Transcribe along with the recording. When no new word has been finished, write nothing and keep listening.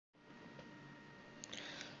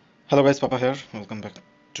Hello guys, Papa here. Welcome back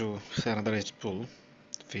to another H pool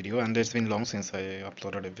video, and it's been long since I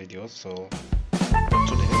uploaded a video, so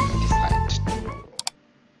today I decided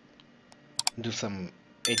to do some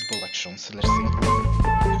 8 pool actions. Let's see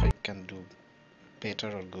if I can do better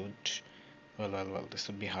or good. Well, this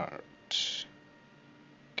would be hard.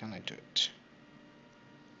 Can I do it?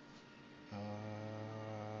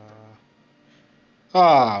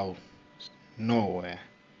 Oh, no way.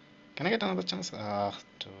 Can I get another chance?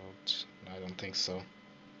 Dude, I don't think so.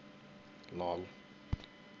 Lol.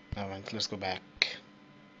 Alright, let's go back.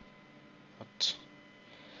 What?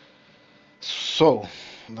 So,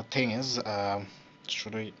 the thing is,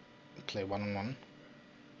 should I play one-on-one?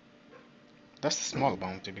 That's a small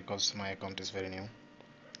bounty because my account is very new.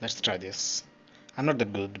 Let's try this. I'm not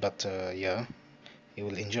that good, but yeah, you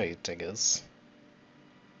will enjoy it, I guess.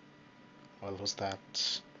 Well, who's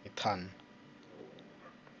that? Ethan.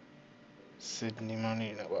 Sydney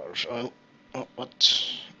Marina. Well, oh, what?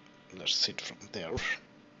 Let's sit from there.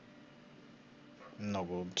 No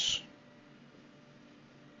good.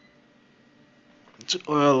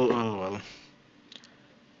 Well.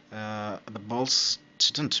 The balls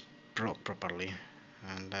didn't broke properly,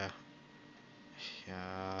 and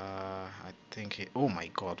yeah, I think he. Oh my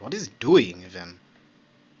God, what is he doing even?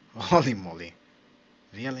 Holy moly!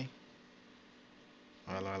 Really?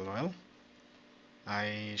 Well.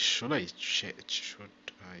 Should I?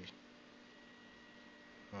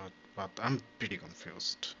 But I'm pretty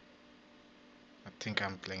confused. I think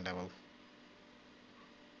I'm playing double.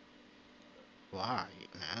 Why,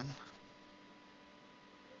 man?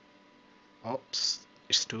 Oops,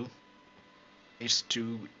 it's two. It's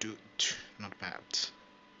two, dude. Not bad.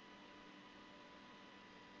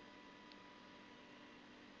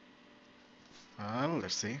 Well,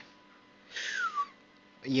 let's see.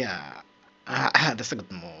 Yeah, that's a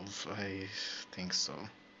good move. I think so.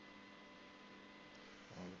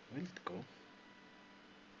 Will it go?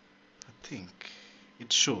 I think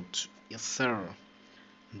it should. Yes, sir.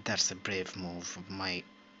 That's a brave move.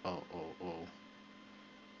 Oh.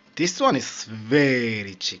 This one is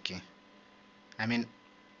very cheeky. I mean,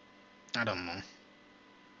 I don't know.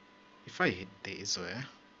 If I hit this way,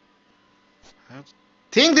 I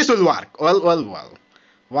think this will work. Well.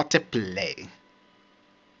 What a play.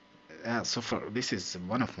 So far, this is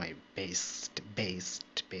one of my best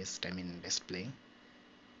play.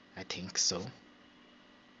 I think so.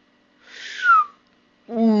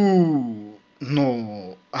 Ooh,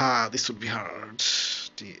 no. This would be hard.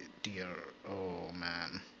 Dear. Oh,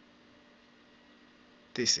 man.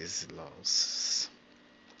 This is loss.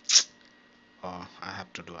 Oh, I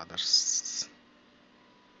have to do others.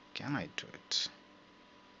 Can I do it?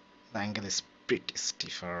 The angle is pretty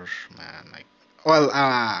stiffer, man.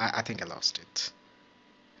 I think I lost it.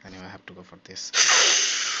 Anyway, I have to go for this.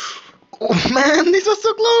 Oh man, this was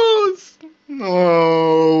so close!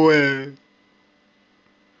 No way.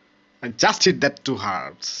 I just hit that too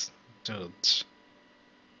hard. Dude.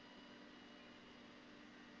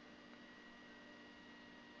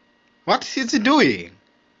 What is he doing?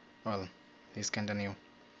 Well, he's kinda new.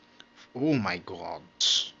 Oh my god.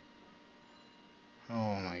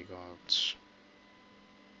 Oh my god.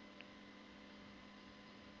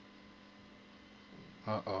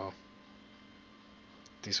 Uh-oh.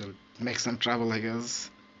 This will make some trouble, I guess.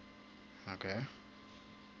 Okay.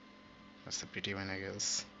 That's a pretty one, I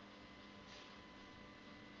guess.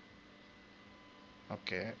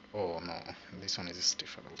 Okay. Oh no. This one is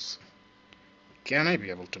stiffer also. Can I be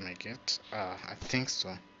able to make it? I think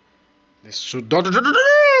so. This should.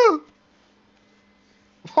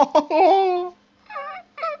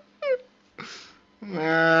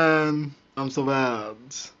 Man, I'm so bad.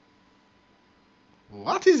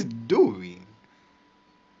 What is it doing?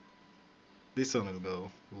 This one will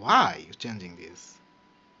go. Why are you changing this?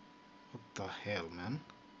 What the hell, man?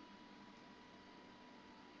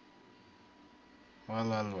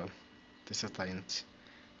 Well. This is talent.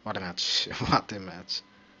 What a match. What a match.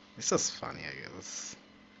 This is funny, I guess.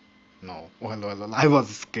 No. Well. I was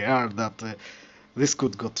scared that this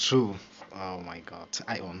could go through. Oh my god.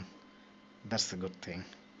 I won. That's a good thing.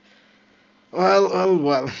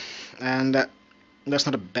 Well. And that's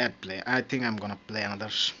not a bad play. I think I'm gonna play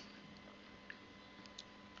another.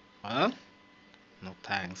 Well, no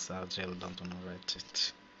thanks. I really don't wanna write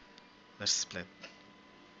it. Let's split.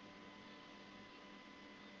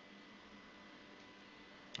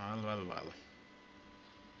 Well.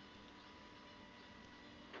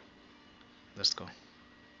 Let's go.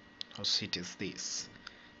 How sweet is this?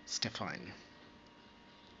 Stefan.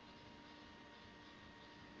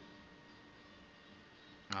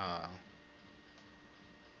 Uh,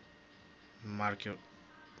 Mark your.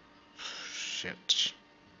 shit.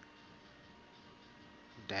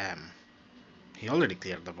 Damn. He already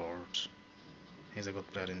cleared the board. He's a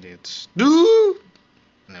good player indeed. Do.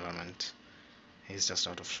 Never mind. He's just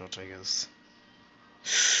out of shot, I guess.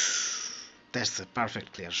 That's a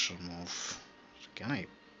perfect clear shot move. Can I?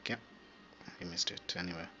 Can... He missed it.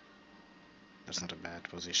 Anyway. That's not a bad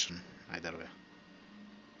position, either way.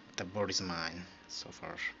 The board is mine, so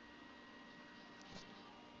far.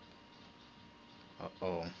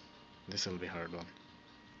 Uh-oh. This will be a hard one.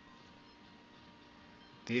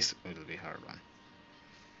 This will be a hard one.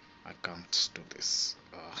 I can't do this.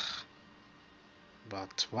 Ugh.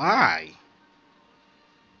 But why?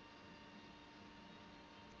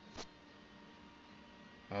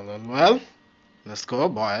 Well, let's go,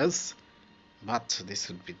 boys. But this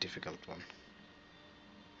would be a difficult one.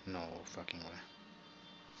 No fucking way.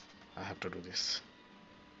 I have to do this.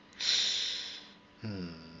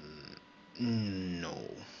 No.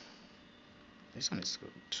 This one is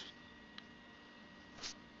good.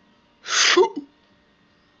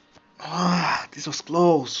 Ah, this was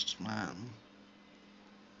close, man.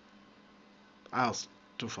 I was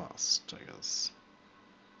too fast, I guess.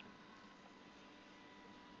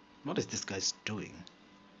 What is this guy's doing?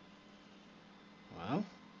 Well,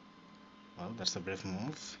 that's a brave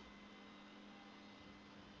move.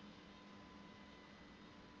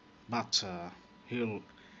 But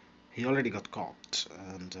he already got caught,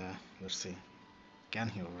 and let's see, can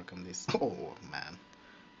he overcome this? Oh man,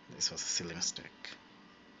 this was a silly mistake.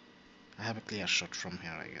 I have a clear shot from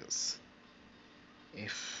here, I guess.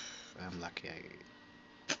 If I'm lucky, I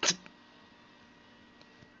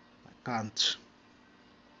can't.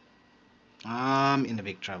 I'm in a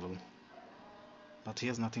big trouble. But he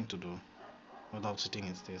has nothing to do without sitting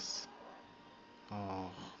is this.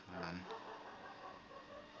 Oh man.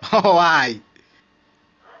 Oh, why?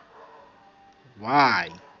 Why?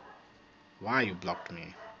 Why you blocked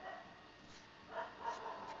me?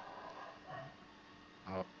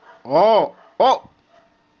 Oh!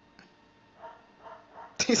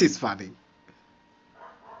 This is funny.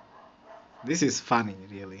 This is funny,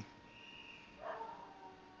 really.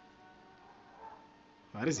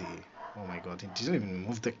 Where is he? Oh my god, he didn't even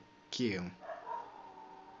move the cue.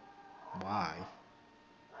 Why?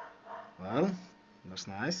 Well, that's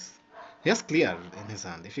nice. He has clear in his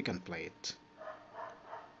hand, if he can play it.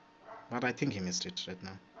 But I think he missed it right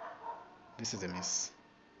now. This is a miss.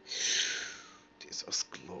 This was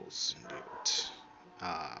close indeed.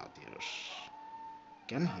 Ah, dear.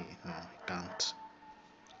 Can he? No, he can't.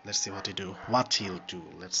 Let's see what he do. What he'll do.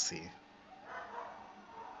 Let's see.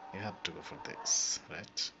 You have to go for this,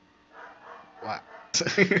 right? What?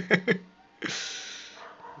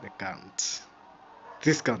 They can't.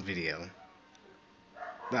 This can't be real.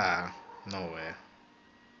 Ah, no way.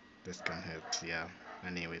 This can hit. Yeah, I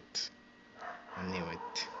knew it. I knew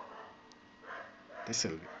it. This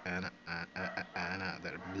will be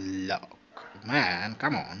another block. Man,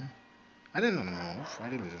 come on. I didn't want to move. I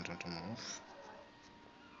really didn't want to move.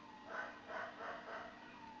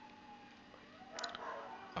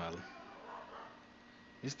 Well,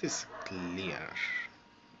 is this clear?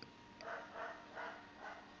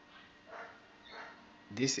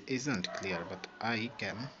 This isn't clear, but I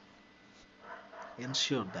can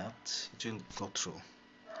ensure that it will go through.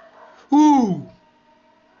 Ooh!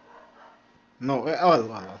 No,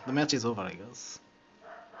 well, the match is over, I guess.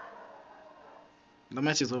 The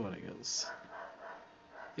match is over, I guess.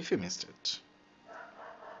 If you missed it.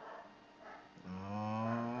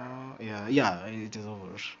 Yeah, it is over.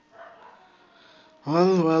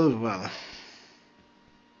 Well.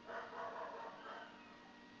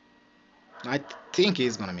 I think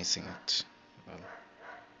he's gonna missing it. Well,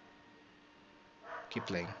 keep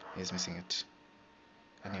playing. He's missing it.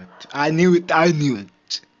 I knew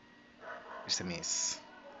it. It's a miss.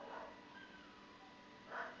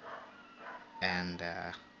 And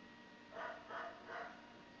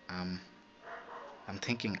I'm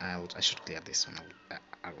thinking I should clear this one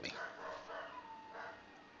early.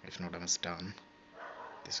 If no damage done,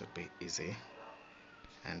 this would be easy.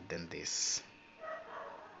 And then this.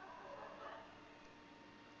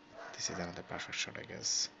 This is another perfect shot, I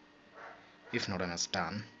guess. If no damage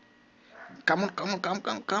done. Come on.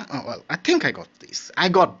 Oh, well, I think I got this. I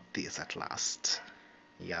got this at last.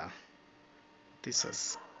 Yeah. This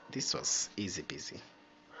was easy peasy.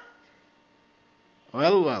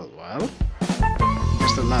 Well.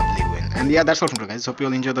 That's a lovely win. And yeah, that's all from you guys. Hope you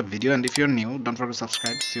all enjoyed the video. And if you're new, don't forget to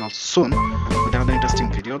subscribe. See you all soon with another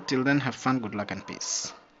interesting video. Till then, have fun, good luck, and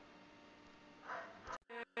peace.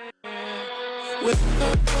 With